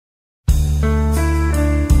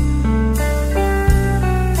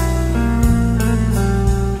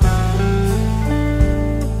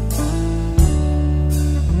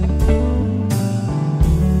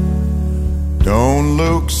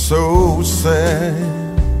sad.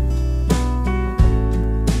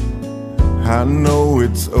 I know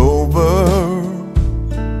it's over,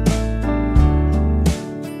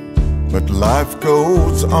 but life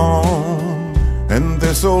goes on, and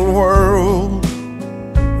this old world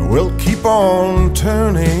will keep on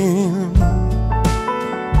turning.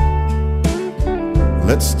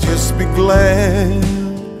 Let's just be glad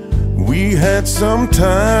we had some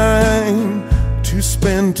time to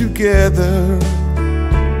spend together.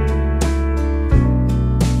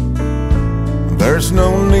 There's no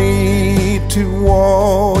need to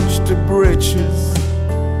watch the bridges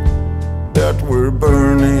that we're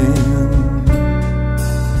burning.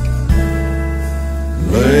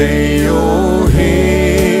 Lay your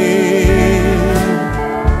head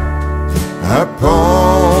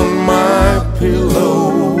upon my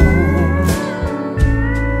pillow.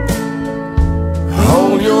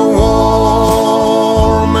 Hold your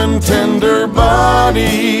warm and tender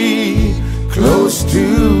body close to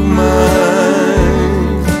mine.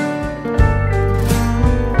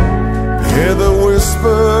 Hear the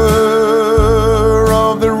whisper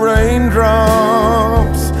of the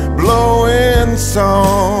raindrops blowing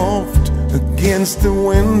soft against the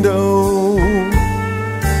window,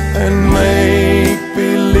 and make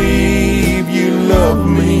believe you love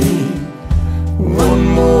me one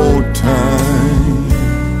more time.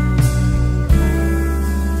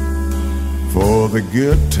 For the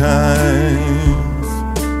good times.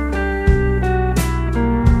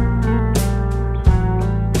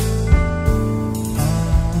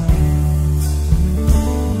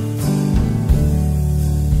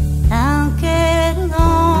 I'll get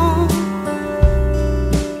along.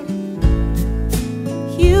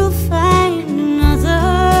 You'll find another,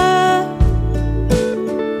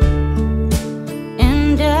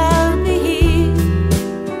 and I'll be here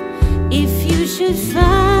if you should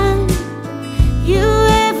find you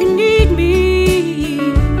ever need me.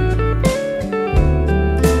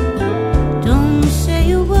 Don't say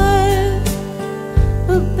a word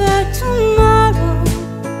about tomorrow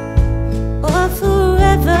or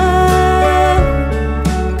forever.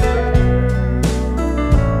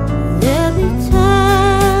 There'll be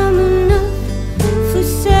time enough for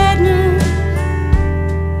sadness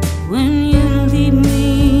when you leave me.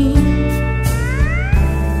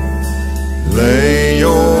 Lay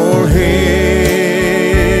your head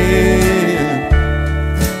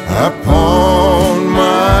upon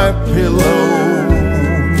my pillow.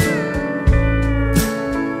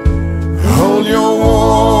 Hold your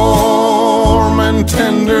warm and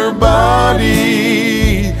tender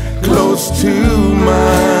body close to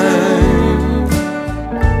mine.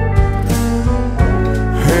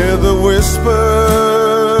 Hear the whisper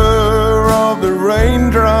of the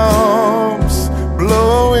raindrops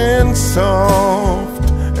blowing soft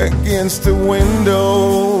against the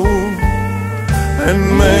window, and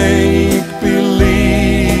may